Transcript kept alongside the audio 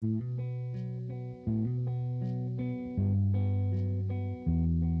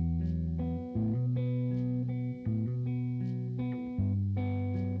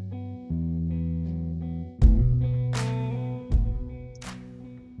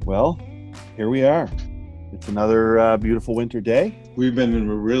Well, here we are. It's another beautiful winter day. We've been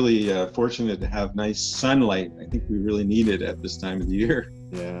really fortunate to have nice sunlight. I think we really need it at this time of the year.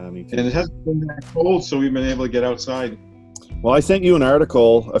 Yeah, me And it too. hasn't been that cold, so we've been able to get outside. Well, I sent you an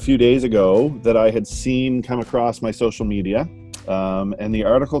article a few days ago that I had seen come across my social media, and the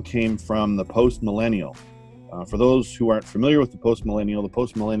article came from the Post Millennial. For those who aren't familiar with the Post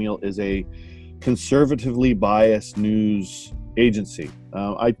Millennial is a conservatively biased news agency.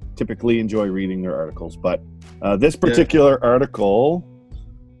 I typically enjoy reading their articles, but this Yeah. particular article,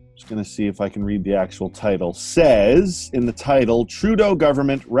 just going to see if I can read the actual title, says in the title, Trudeau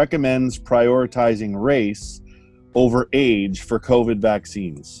government recommends prioritizing race over age for COVID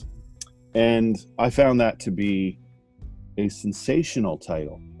vaccines. And I found that to be a sensational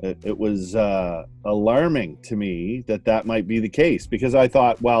title. It was alarming to me that might be the case, because I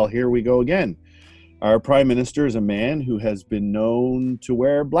thought, well, here we go again. Our prime minister is a man who has been known to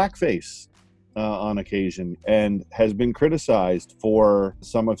wear blackface on occasion and has been criticized for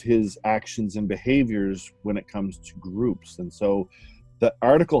some of his actions and behaviors when it comes to groups. And so the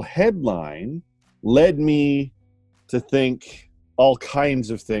article headline led me to think all kinds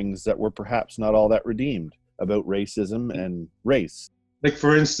of things that were perhaps not all that redeemed about racism and race. Like,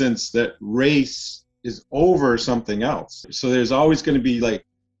 for instance, that race is over something else. So there's always going to be like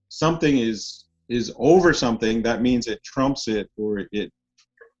something is over something. That means it trumps it, or it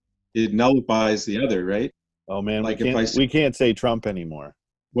nullifies the other, right? Oh man, Like if I say, we can't say Trump anymore.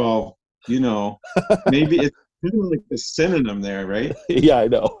 well, maybe it's kind of like a synonym there, right? Yeah, I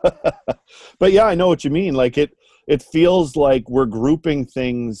know. But yeah, I know what you mean. Like it feels like we're grouping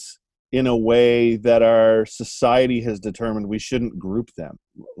things in a way that our society has determined we shouldn't group them.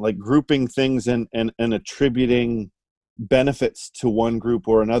 Like grouping things and attributing benefits to one group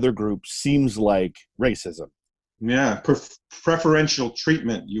or another group seems like racism. Yeah, preferential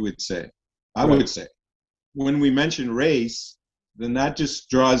treatment, you would say. I Right. would say. When we mention race, then that just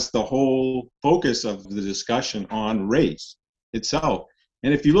draws the whole focus of the discussion on race itself.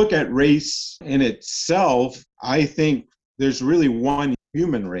 And if you look at race in itself, I think there's really one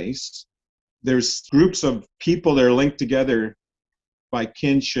human race. There's groups of people that are linked together by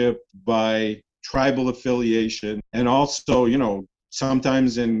kinship, by tribal affiliation, and also,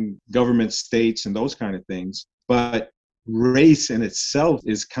 sometimes in government states and those kind of things. But race in itself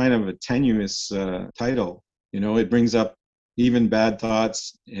is kind of a tenuous title. It brings up even bad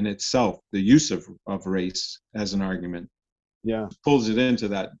thoughts in itself, the use of race as an argument. Yeah. Pulls it into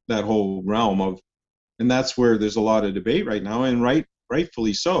that whole realm of, and that's where there's a lot of debate right now, and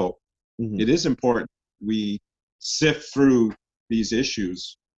rightfully so. Mm-hmm. It is important we sift through these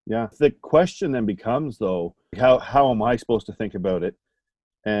issues. Yeah. The question then becomes, though, how am I supposed to think about it,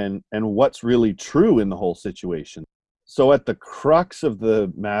 and what's really true in the whole situation? So at the crux of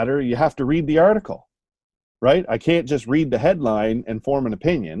the matter, you have to read the article, right? I can't just read the headline and form an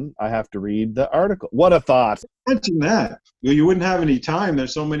opinion. I have to read the article. What a thought. Imagine that. You wouldn't have any time.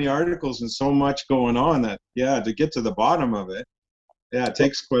 There's so many articles and so much going on that, to get to the bottom of it, it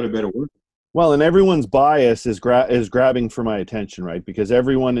takes quite a bit of work. Well, and everyone's bias is grabbing for my attention, right? Because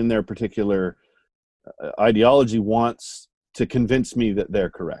everyone in their particular ideology wants to convince me that they're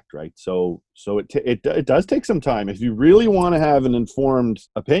correct, right? So it does take some time. If you really want to have an informed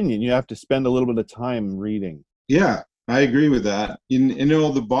opinion, you have to spend a little bit of time reading. Yeah, I agree with that.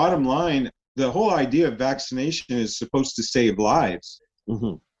 The bottom line, the whole idea of vaccination is supposed to save lives.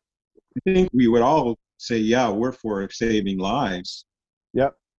 Mm-hmm. I think we would all say, yeah, we're for saving lives.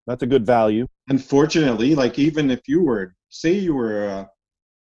 Yep, that's a good value. Unfortunately, like even if you were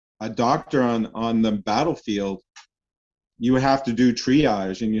a doctor on the battlefield, you would have to do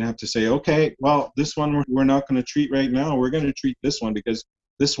triage, and you have to say, okay, well, this one we're not going to treat right now. We're going to treat this one because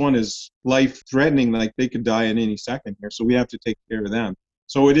this one is life-threatening, like they could die in any second here. So we have to take care of them.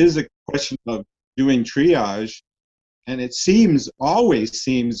 So it is a question of doing triage, and it always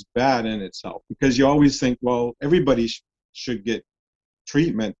seems bad in itself, because you always think, well, everybody should get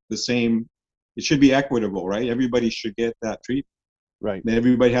treatment the same. It should be equitable, right? Everybody should get that treatment. Right.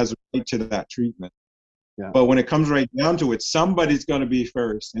 Everybody has a right to that treatment. Yeah. But when it comes right down to it, somebody's going to be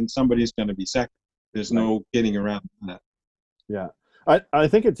first and somebody's going to be second. There's no getting around that. Yeah. I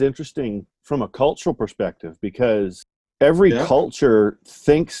think it's interesting from a cultural perspective, because every culture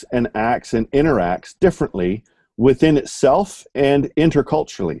thinks and acts and interacts differently within itself and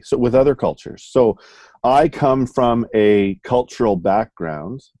interculturally, so with other cultures. So I come from a cultural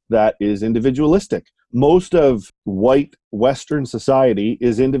background that is individualistic. Most of white Western society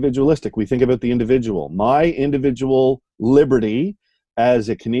is individualistic. We think about the individual. My individual liberty as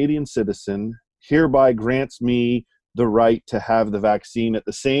a Canadian citizen hereby grants me the right to have the vaccine at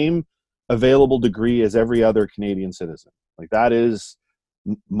the same available degree as every other Canadian citizen. Like, that is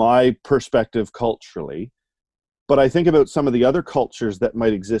my perspective culturally. But I think about some of the other cultures that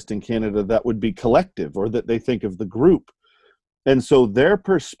might exist in Canada that would be collective, or that they think of the group. And so their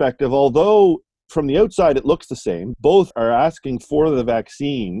perspective, although from the outside it looks the same, both are asking for the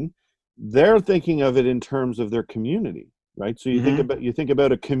vaccine, they're thinking of it in terms of their community, right? So you think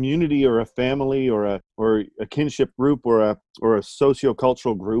about a community, or a family, or a kinship group, or a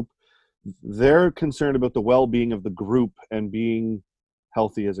sociocultural group. They're concerned about the well-being of the group and being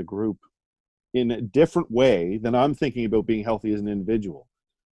healthy as a group in a different way than I'm thinking about being healthy as an individual.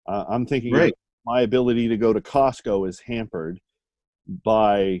 I'm thinking Right. my ability to go to Costco is hampered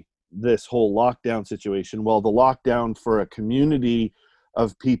by this whole lockdown situation. Well, the lockdown for a community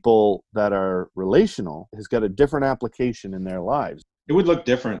of people that are relational has got a different application in their lives. It would look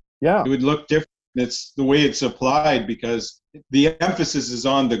different. Yeah. It would look different. It's the way it's applied, because the emphasis is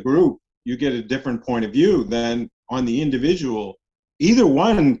on the group. You get a different point of view than on the individual. Either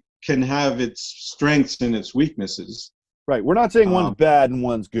one can have its strengths and its weaknesses. Right. We're not saying one's bad and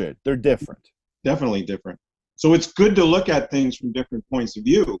one's good. They're different. Definitely different. So it's good to look at things from different points of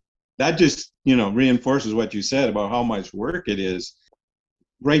view. That just, reinforces what you said about how much work it is.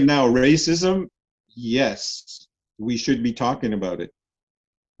 Right now, racism, yes, we should be talking about it.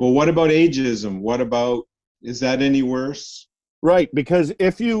 But what about ageism? Is that any worse? Right, because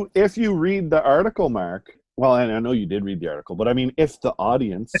if you read the article, Mark, well, and I know you did read the article, but I mean, if the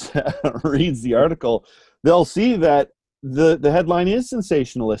audience reads the article, they'll see that the headline is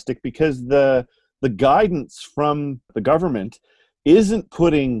sensationalistic, because the guidance from the government isn't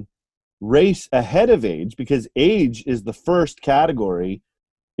putting race ahead of age, because age is the first category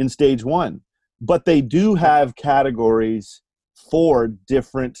in stage 1. But they do have categories for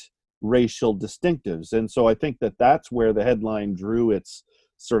different racial distinctives. And so I think that that's where the headline drew its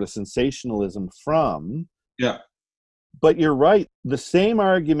sort of sensationalism from. Yeah. But you're right. The same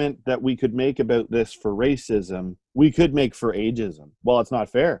argument that we could make about this for racism, we could make for ageism. Well, it's not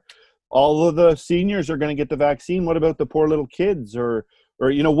fair. All of the seniors are going to get the vaccine. What about the poor little kids? Or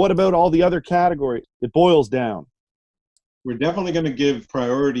what about all the other categories? It boils down. We're definitely going to give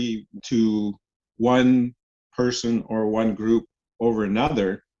priority to one person or one group over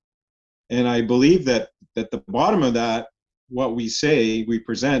another. And I believe that the bottom of that, what we say, we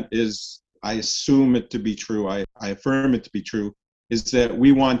present, is, I assume it to be true, I affirm it to be true, is that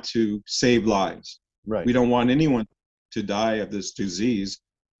we want to save lives. Right. We don't want anyone to die of this disease.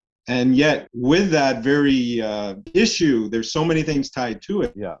 And yet, with that very issue, there's so many things tied to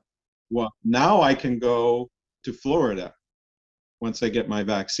it. Yeah. Well, now I can go to Florida once I get my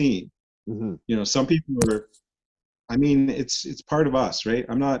vaccine. Mm-hmm. Some people it's part of us, right?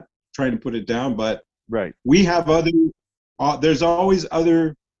 I'm not trying to put it down, but right. We have there's always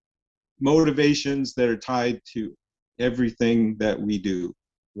other motivations that are tied to everything that we do.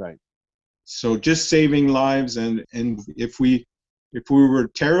 Right. So just saving lives, and if we were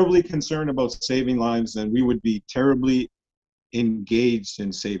terribly concerned about saving lives, then we would be terribly engaged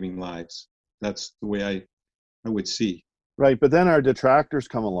in saving lives. That's the way I would see. Right, but then our detractors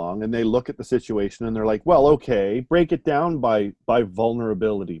come along and they look at the situation and they're like, well, okay, break it down by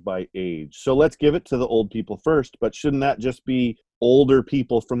vulnerability, by age. So let's give it to the old people first, but shouldn't that just be older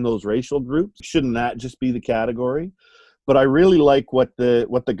people from those racial groups? Shouldn't that just be the category? But I really like what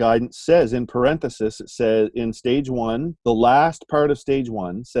the guidance says. In parenthesis, it says in stage 1, the last part of stage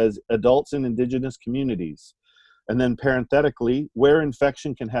 1 says adults in Indigenous communities. And then parenthetically, where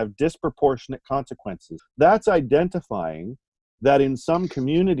infection can have disproportionate consequences. That's identifying that in some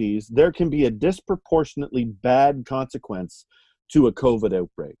communities, there can be a disproportionately bad consequence to a COVID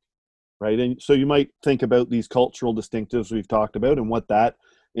outbreak, right? And so you might think about these cultural distinctives we've talked about and what that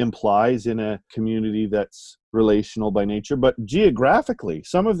implies in a community that's relational by nature. But geographically,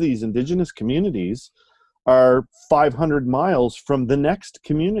 some of these Indigenous communities are 500 miles from the next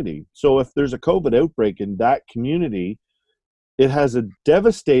community. So if there's a COVID outbreak in that community, it has a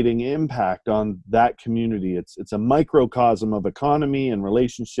devastating impact on that community. It's a microcosm of economy and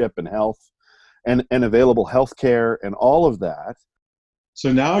relationship and health and available healthcare and all of that.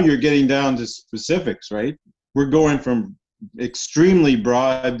 So now you're getting down to specifics, right? We're going from extremely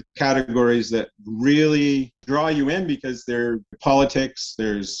broad categories that really draw you in because there's politics,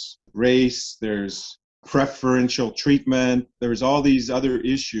 there's race, there's preferential treatment, there's all these other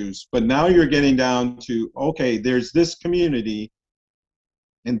issues. But now you're getting down to, okay, there's this community,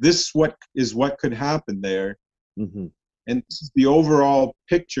 and this what could happen there. Mm-hmm. And this is the overall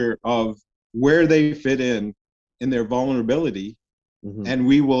picture of where they fit in their vulnerability. Mm-hmm. And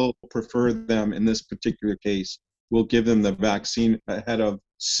we will prefer them in this particular case will give them the vaccine ahead of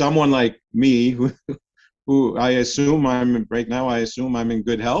someone like me, who I assume I assume I'm in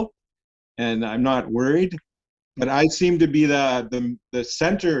good health and I'm not worried. But I seem to be the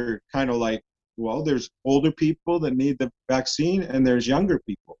center, kind of like, well, there's older people that need the vaccine and there's younger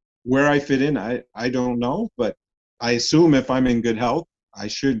people. Where I fit in, I don't know, but I assume if I'm in good health, I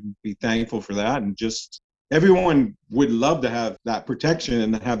should be thankful for that. And just everyone would love to have that protection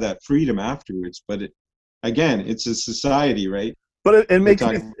and have that freedom afterwards. But again, it's a society, right? But it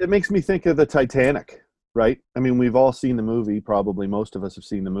makes me think of the Titanic, right? I mean, we've all seen the movie. Probably most of us have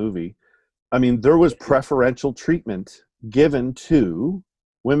seen the movie. I mean, there was preferential treatment given to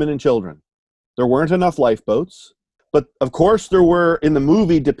women and children. There weren't enough lifeboats. But of course, there were in the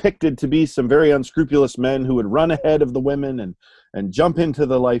movie depicted to be some very unscrupulous men who would run ahead of the women and jump into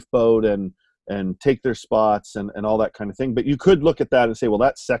the lifeboat and take their spots and all that kind of thing. But you could look at that and say, well,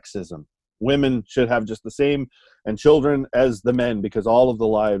 that's sexism. Women should have just the same, and children as the men, because all of the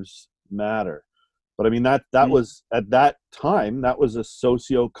lives matter. But I mean, that was, at that time, that was a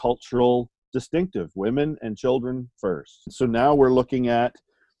socio-cultural distinctive, women and children first. So now we're looking at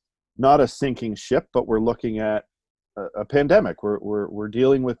not a sinking ship, but we're looking at a pandemic. We're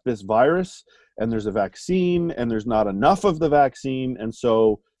dealing with this virus, and there's a vaccine, and there's not enough of the vaccine, and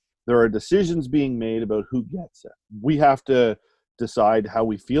so there are decisions being made about who gets it. We have to decide how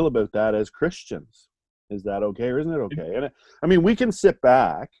we feel about that as Christians. Is that okay or isn't it okay? And I mean, we can sit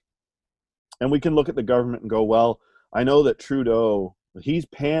back and we can look at the government and go, well, I know that Trudeau, he's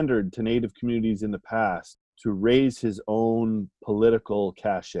pandered to Native communities in the past to raise his own political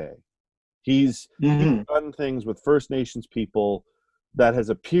cachet. He's done things with First Nations people that has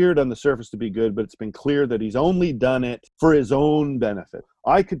appeared on the surface to be good, but it's been clear that he's only done it for his own benefit.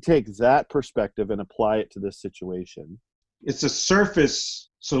 I could take that perspective and apply it to this situation. It's a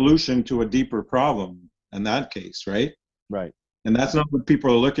surface solution to a deeper problem in that case, right? Right. And that's not what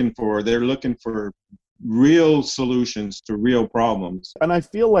people are looking for. They're looking for real solutions to real problems. And I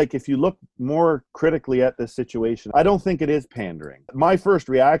feel like if you look more critically at this situation, I don't think it is pandering. My first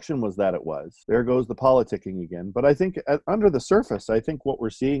reaction was that it was. There goes the politicking again. But I think under the surface, I think what we're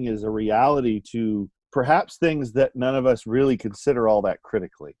seeing is a reality to perhaps things that none of us really consider all that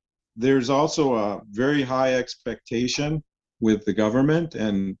critically. There's also a very high expectation with the government,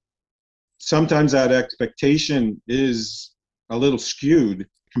 and sometimes that expectation is a little skewed.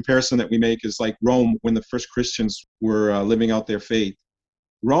 Comparison that we make is like Rome, when the first Christians were living out their faith.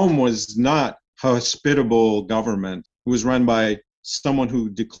 Rome was not a hospitable government. It was run by someone who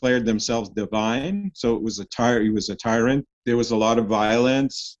declared themselves divine. So it was he was a tyrant. There was a lot of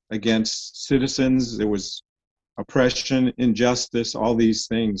violence against citizens. There was oppression, injustice, all these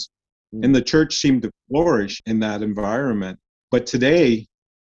things. And the church seemed to flourish in that environment. But today,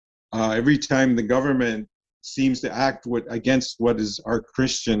 every time the government seems to act against what is our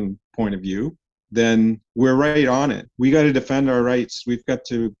Christian point of view, then we're right on it. We got to defend our rights. We've got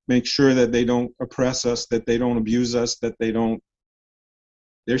to make sure that they don't oppress us, that they don't abuse us, that they don't.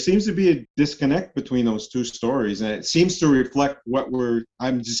 There seems to be a disconnect between those two stories, and it seems to reflect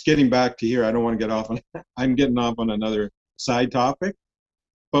I'm just getting back to here. I don't want to get off I'm getting off on another side topic,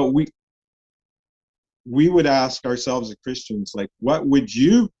 but we would ask ourselves as Christians, like, what would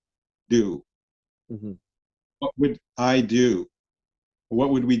you do? Mm-hmm. What would I do?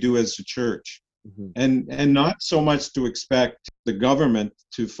 What would we do as a church? Mm-hmm. And not so much to expect the government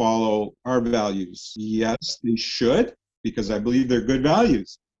to follow our values. Yes, they should, because I believe they're good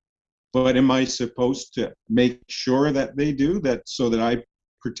values. But am I supposed to make sure that they do that so that I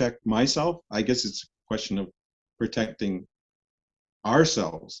protect myself? I guess it's a question of protecting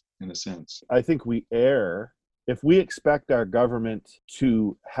ourselves, in a sense. I think we err if we expect our government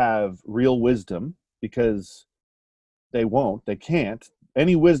to have real wisdom, because they can't.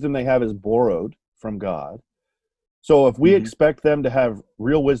 Any wisdom they have is borrowed from God. So if we expect them to have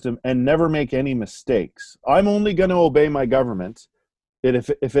real wisdom and never make any mistakes, I'm only going to obey my government if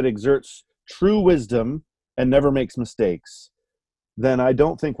it exerts true wisdom and never makes mistakes, then I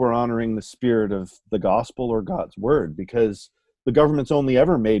don't think we're honoring the spirit of the gospel or God's word, because the government's only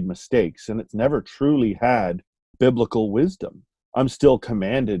ever made mistakes and it's never truly had biblical wisdom. I'm still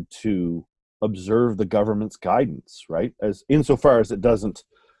commanded to observe the government's guidance, right? As insofar as it doesn't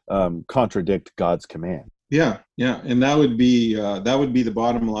contradict God's command. Yeah, and that would be the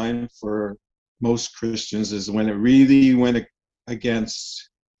bottom line for most Christians, is when it really went against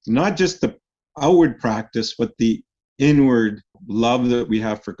not just the outward practice, but the inward love that we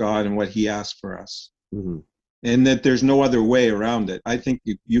have for God and what He asked for us, and that there's no other way around it. I think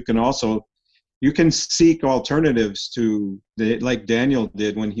you can seek alternatives to like Daniel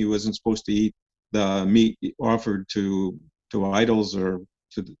did when he wasn't supposed to eat the meat offered to idols or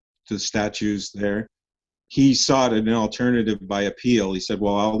to statues there. He sought an alternative by appeal. He said,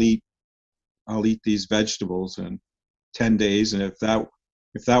 well, I'll eat these vegetables in 10 days, and if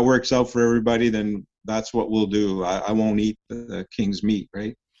that works out for everybody, then that's what we'll do. I won't eat the king's meat,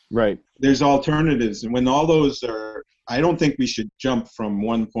 right? Right. There's alternatives, and when all those are, I don't think we should jump from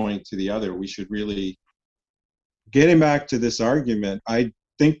one point to the other. We should really, getting back to this argument, I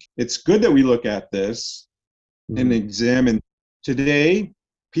think it's good that we look at this and examine. Today,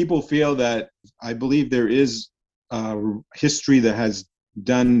 people feel that, I believe there is history that has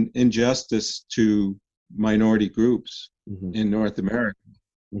done injustice to minority groups in North America.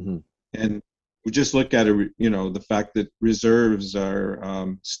 And we just look at it, the fact that reserves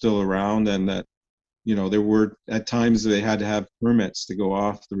are still around, and that, there were at times they had to have permits to go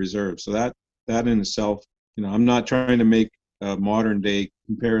off the reserve. So that in itself, I'm not trying to make a modern day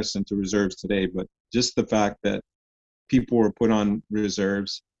comparison to reserves today, but just the fact that people were put on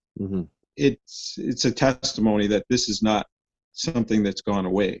reserves, it's a testimony that this is not something that's gone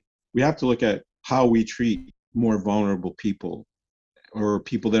away. We have to look at how we treat more vulnerable people, or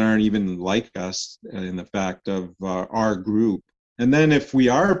people that aren't even like us, in the fact of our group. And then if we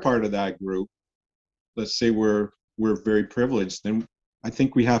are a part of that group, let's say we're very privileged, then I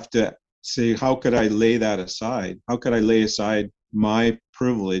think we have to say, how could I lay that aside? How could I lay aside my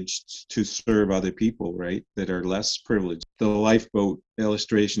privilege to serve other people, right, that are less privileged? The lifeboat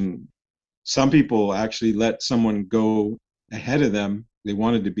illustration, some people actually let someone go ahead of them. They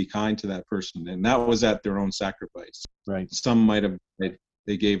wanted to be kind to that person, and that was at their own sacrifice. Right. Some might have,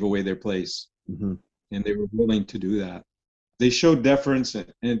 they gave away their place, and they were willing to do that. They showed deference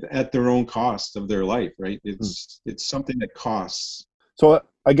and at their own cost of their life, right? It's something that costs. So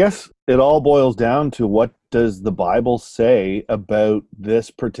I guess it all boils down to, what does the Bible say about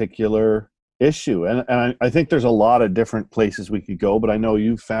this particular issue? And I think there's a lot of different places we could go, but I know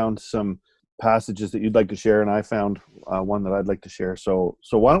you found some passages that you'd like to share, and I found one that I'd like to share. So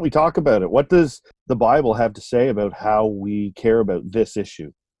why don't we talk about it? What does the Bible have to say about how we care about this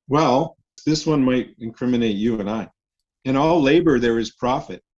issue? Well, this one might incriminate you and I. In all labor there is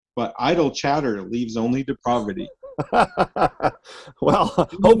profit, but idle chatter leaves only to poverty. Well,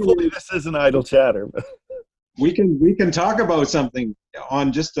 hopefully this isn't idle chatter. We can talk about something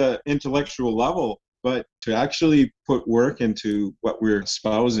on just an intellectual level, but to actually put work into what we're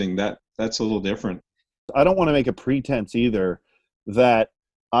espousing, that's a little different. I don't want to make a pretense either that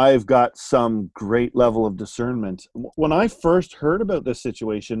I've got some great level of discernment. When I first heard about this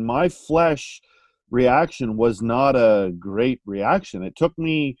situation, my flesh reaction was not a great reaction. It took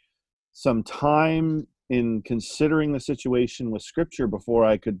me some time in considering the situation with Scripture before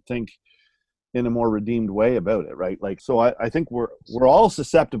I could think in a more redeemed way about it, right? So I think we're all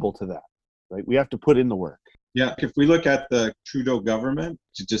susceptible to that, right? We have to put in the work. Yeah, if we look at the Trudeau government,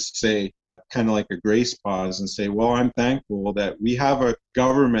 to just say, kind of like a grace pause and say, well, I'm thankful that we have a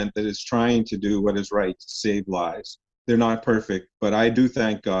government that is trying to do what is right to save lives. They're not perfect, but I do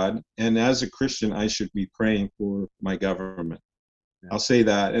thank God. And as a Christian, I should be praying for my government. Yeah. I'll say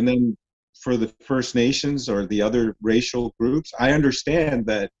that. And then for the First Nations or the other racial groups, I understand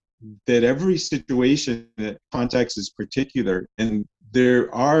that every situation, context is particular. And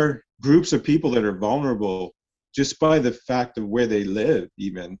there are groups of people that are vulnerable just by the fact of where they live,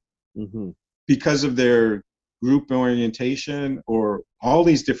 even because of their group orientation or all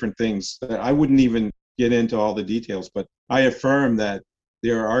these different things that I wouldn't even get into all the details, but I affirm that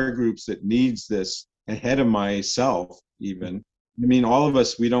there are groups that needs this ahead of myself even. I mean, all of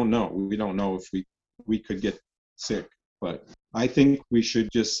us, we don't know if we could get sick, but I think we should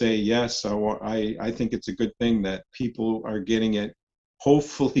just say yes. I think it's a good thing that people are getting it.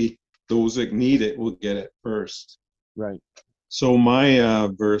 Hopefully those that need it will get it first. Right. So my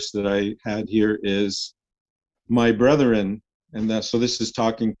verse that I had here is, my brethren, so this is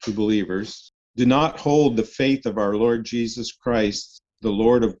talking to believers, do not hold the faith of our Lord Jesus Christ, the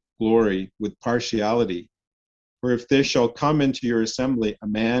Lord of glory, with partiality. For if there shall come into your assembly a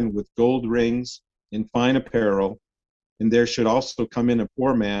man with gold rings and fine apparel, and there should also come in a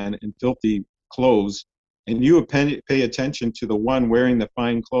poor man in filthy clothes, and you pay attention to the one wearing the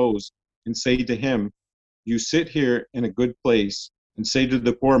fine clothes, and say to him, you sit here in a good place, and say to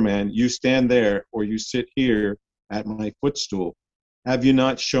the poor man, you stand there, or you sit here at my footstool. Have you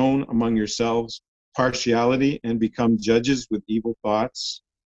not shown among yourselves partiality and become judges with evil thoughts?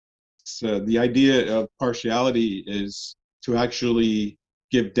 So the idea of partiality is to actually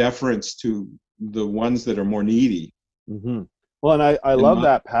give deference to the ones that are more needy. Well, and I in love my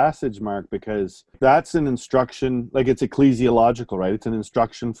that passage, Mark, because that's an instruction, like it's ecclesiological, right? It's an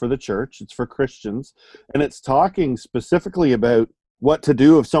instruction for the church, it's for Christians, and it's talking specifically about what to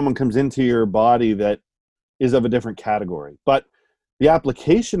do if someone comes into your body that is of a different category. But the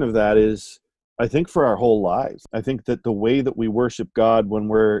application of that is, I think, for our whole lives. I think that the way that we worship God when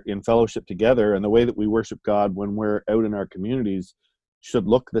we're in fellowship together and the way that we worship God when we're out in our communities should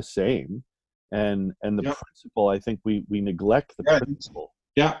look the same. And the yeah, principle, I think we neglect the yeah, principle.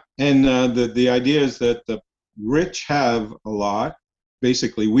 yeah. And the idea is that the rich have a lot.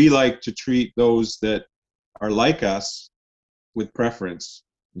 Basically, we like to treat those that are like us with preference,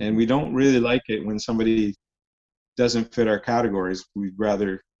 and Mhm. we don't really like it when somebody doesn't fit our categories. We'd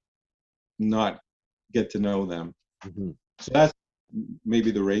rather not get to know them. Mhm. So that's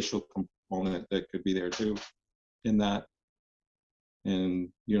maybe the racial component that could be there too in that.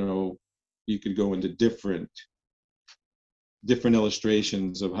 And you could go into different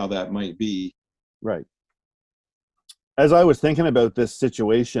illustrations of how that might be. Right. As I was thinking about this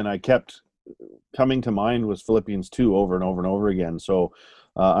situation, I kept coming to mind was Philippians 2 over and over and over again. So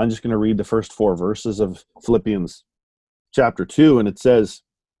I'm just going to read the first 4 verses of Philippians chapter 2, and it says,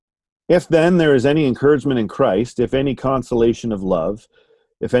 "If then there is any encouragement in Christ, if any consolation of love,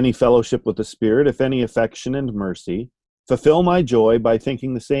 if any fellowship with the Spirit, if any affection and mercy, fulfill my joy by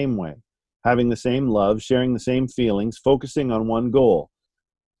thinking the same way, having the same love, sharing the same feelings, focusing on one goal.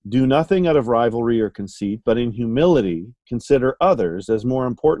 Do nothing out of rivalry or conceit, but in humility consider others as more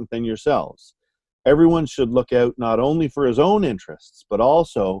important than yourselves. Everyone should look out not only for his own interests, but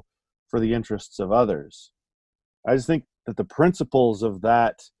also for the interests of others." I just think that the principles of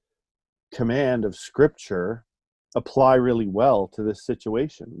that command of Scripture apply really well to this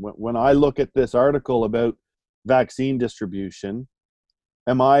situation. When I look at this article about vaccine distribution,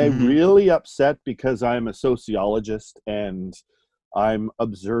 am I Mm-hmm. really upset because I'm a sociologist and I'm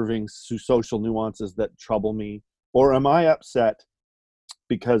observing social nuances that trouble me? Or am I upset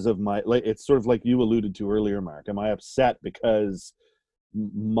because of my, like, it's sort of like you alluded to earlier, Mark. Am I upset because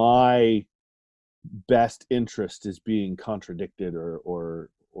my best interest is being contradicted or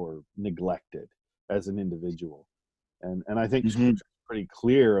neglected as an individual? And I think Mm-hmm. Scripture is pretty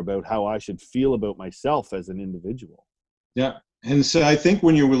clear about how I should feel about myself as an individual. Yeah. And so I think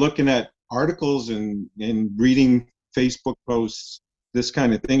when you were looking at articles and reading Facebook posts, this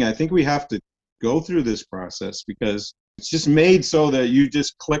kind of thing, I think we have to go through this process because it's just made so that you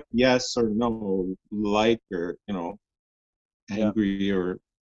just click yes or no, like, or, Yeah. angry, or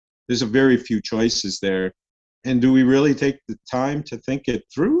there's a very few choices there. And do we really take the time to think it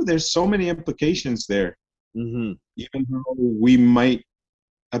through? There's so many implications there, Hmm. even though we might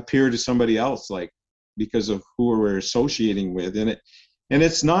appear to somebody else like because of who we're associating with. And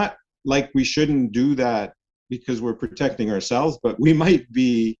it's not like we shouldn't do that because we're protecting ourselves, but we might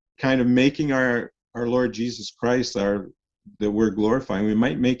be kind of making our Lord Jesus Christ, our that we're glorifying, we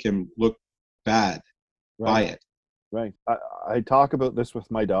might make him look bad by Right. it. Right. I talk about this with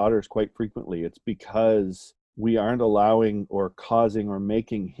my daughters quite frequently. It's because we aren't allowing or causing or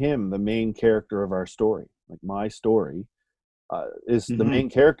making him the main character of our story. Like my story is the Mm-hmm. main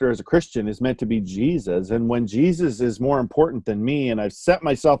character as a Christian is meant to be Jesus. And when Jesus is more important than me and I've set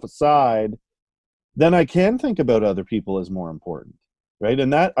myself aside, then I can think about other people as more important. Right.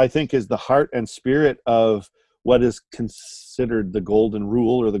 And that, I think, is the heart and spirit of what is considered the golden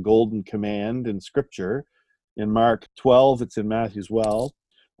rule or the golden command in Scripture. In Mark 12, it's in Matthew as well.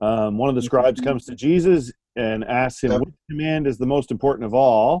 One of the scribes comes to Jesus and asks him, Yep. which command is the most important of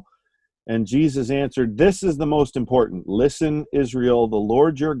all? And Jesus answered, "This is the most important. Listen, Israel, the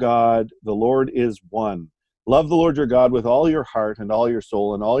Lord your God, the Lord is one. Love the Lord your God with all your heart and all your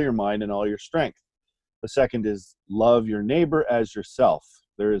soul and all your mind and all your strength. The second is love your neighbor as yourself.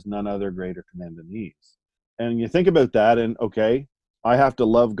 There is none other greater command than these." And you think about that, and okay, I have to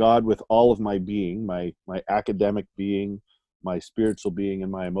love God with all of my being, my academic being, my spiritual being,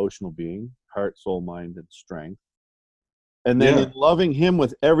 and my emotional being, heart, soul, mind, and strength. And then in Yeah. loving him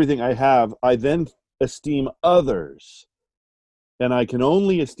with everything I have, I then esteem others. And I can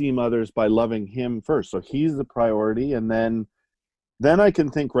only esteem others by loving him first. So he's the priority, and then I can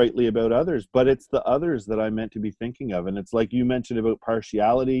think rightly about others, but it's the others that I'm meant to be thinking of. And it's like you mentioned about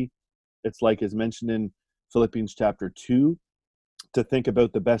partiality. It's like is mentioned in Philippians chapter 2, to think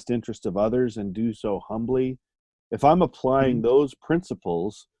about the best interest of others and do so humbly. If I'm applying Mhm. those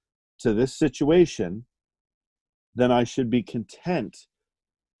principles to this situation, then I should be content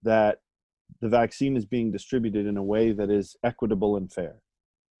that the vaccine is being distributed in a way that is equitable and fair.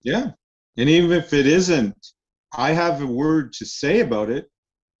 Yeah. And even if it isn't, I have a word to say about it.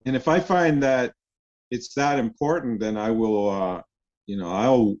 And if I find that it's that important, then I will,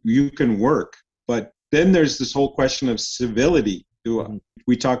 you can work. But then there's this whole question of civility.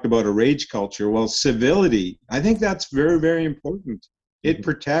 We talked about a rage culture. Well, civility, I think that's very, very important. It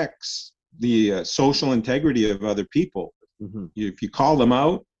protects the social integrity of other people. If you call them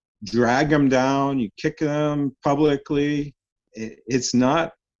out, drag them down, you kick them publicly, it's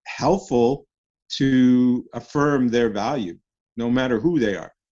not helpful to affirm their value, no matter who they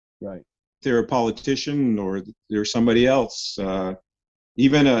are. Right. If they're a politician or they're somebody else,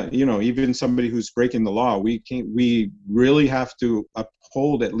 even somebody who's breaking the law, we really have to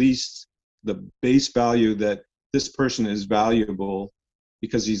uphold at least the base value that this person is valuable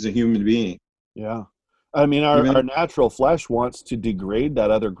because he's a human being. Yeah. I mean, our natural flesh wants to degrade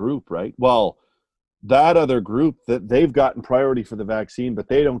that other group, right? Well, that other group, that they've gotten priority for the vaccine, but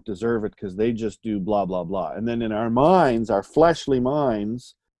they don't deserve it because they just do blah, blah, blah. And then in our minds, our fleshly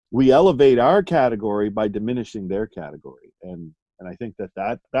minds, we elevate our category by diminishing their category. And I think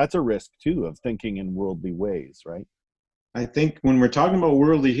that's a risk too, of thinking in worldly ways, right? I think when we're talking about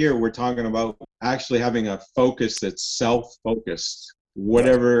worldly here, we're talking about actually having a focus that's self-focused,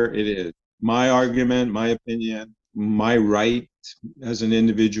 whatever it is. My argument, my opinion, my right as an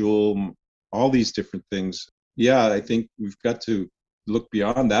individual, all these different things. Yeah, I think we've got to look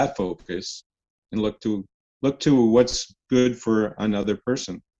beyond that focus and look to what's good for another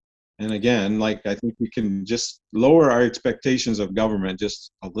person. And again, I think we can just lower our expectations of government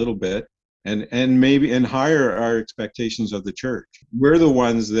just a little bit and higher our expectations of the church. We're the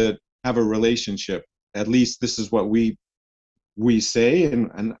ones that have a relationship. At least this is what we say,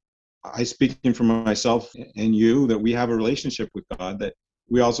 and I speaking for myself and you, that we have a relationship with God, that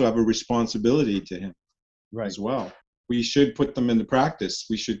we also have a responsibility to him as well. We should put them into practice.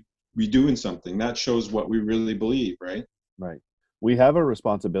 We should be doing something. That shows what we really believe, right? Right. We have a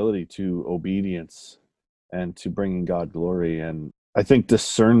responsibility to obedience and to bringing God glory. And I think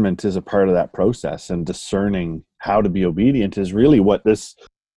discernment is a part of that process, and discerning how to be obedient is really what this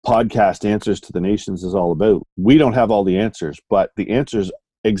podcast, Answers to the Nations, is all about. We don't have all the answers, but the answers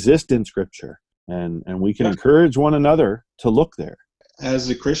exist in Scripture, and we can encourage one another to look there. As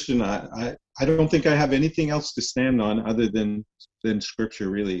a Christian, I don't think I have anything else to stand on other than Scripture,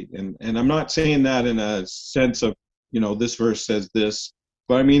 really. And I'm not saying that in a sense of, this verse says this,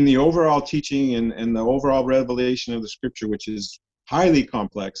 but I mean the overall teaching and the overall revelation of the Scripture, which is highly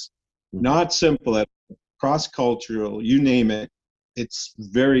complex, not simple, cross-cultural, you name it. It's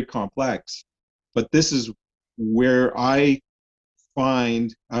very complex. But this is where I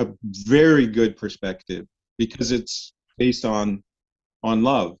find a very good perspective, because it's based on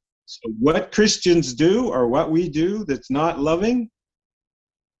love. So what Christians do or what we do that's not loving,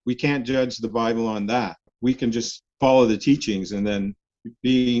 we can't judge the Bible on that. We can just follow the teachings and then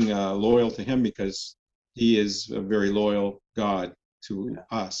being loyal to him, because he is a very loyal God to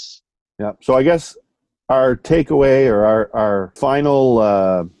us. Yeah. So I guess our takeaway, or our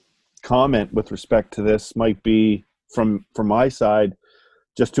final comment with respect to this might be from my side,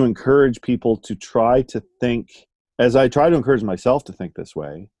 just to encourage people to try to think, as I try to encourage myself to think this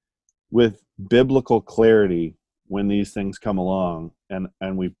way, with biblical clarity when these things come along and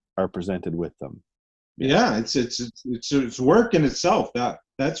we are presented with them. Yeah, it's work in itself.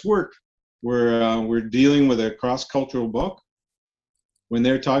 That's work. We're dealing with a cross-cultural book. When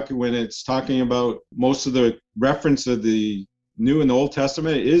it's talking about most of the reference of the New and the Old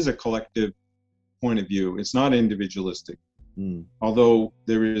Testament, it is a collective point of view. It's not individualistic, although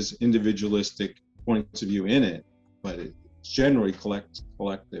there is individualistic points of view in it, but it's generally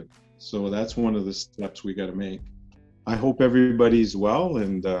collective. So that's one of the steps we got to make. I hope everybody's well,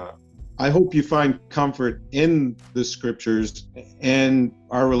 and I hope you find comfort in the Scriptures and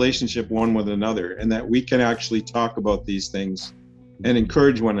our relationship one with another, and that we can actually talk about these things and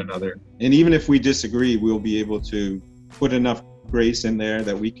encourage one another. And even if we disagree, we'll be able to put enough grace in there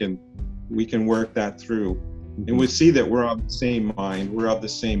that we can work that through. And we'll see that we're of the same mind, we're of the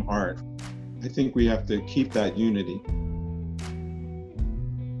same heart. I think we have to keep that unity.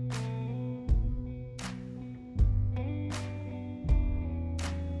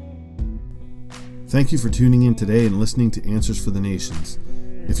 Thank you for tuning in today and listening to Answers for the Nations.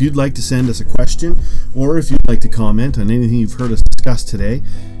 If you'd like to send us a question, or if you'd like to comment on anything you've heard us discuss today,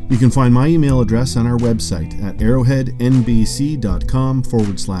 you can find my email address on our website at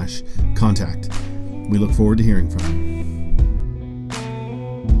arrowheadnbc.com/contact. We look forward to hearing from you.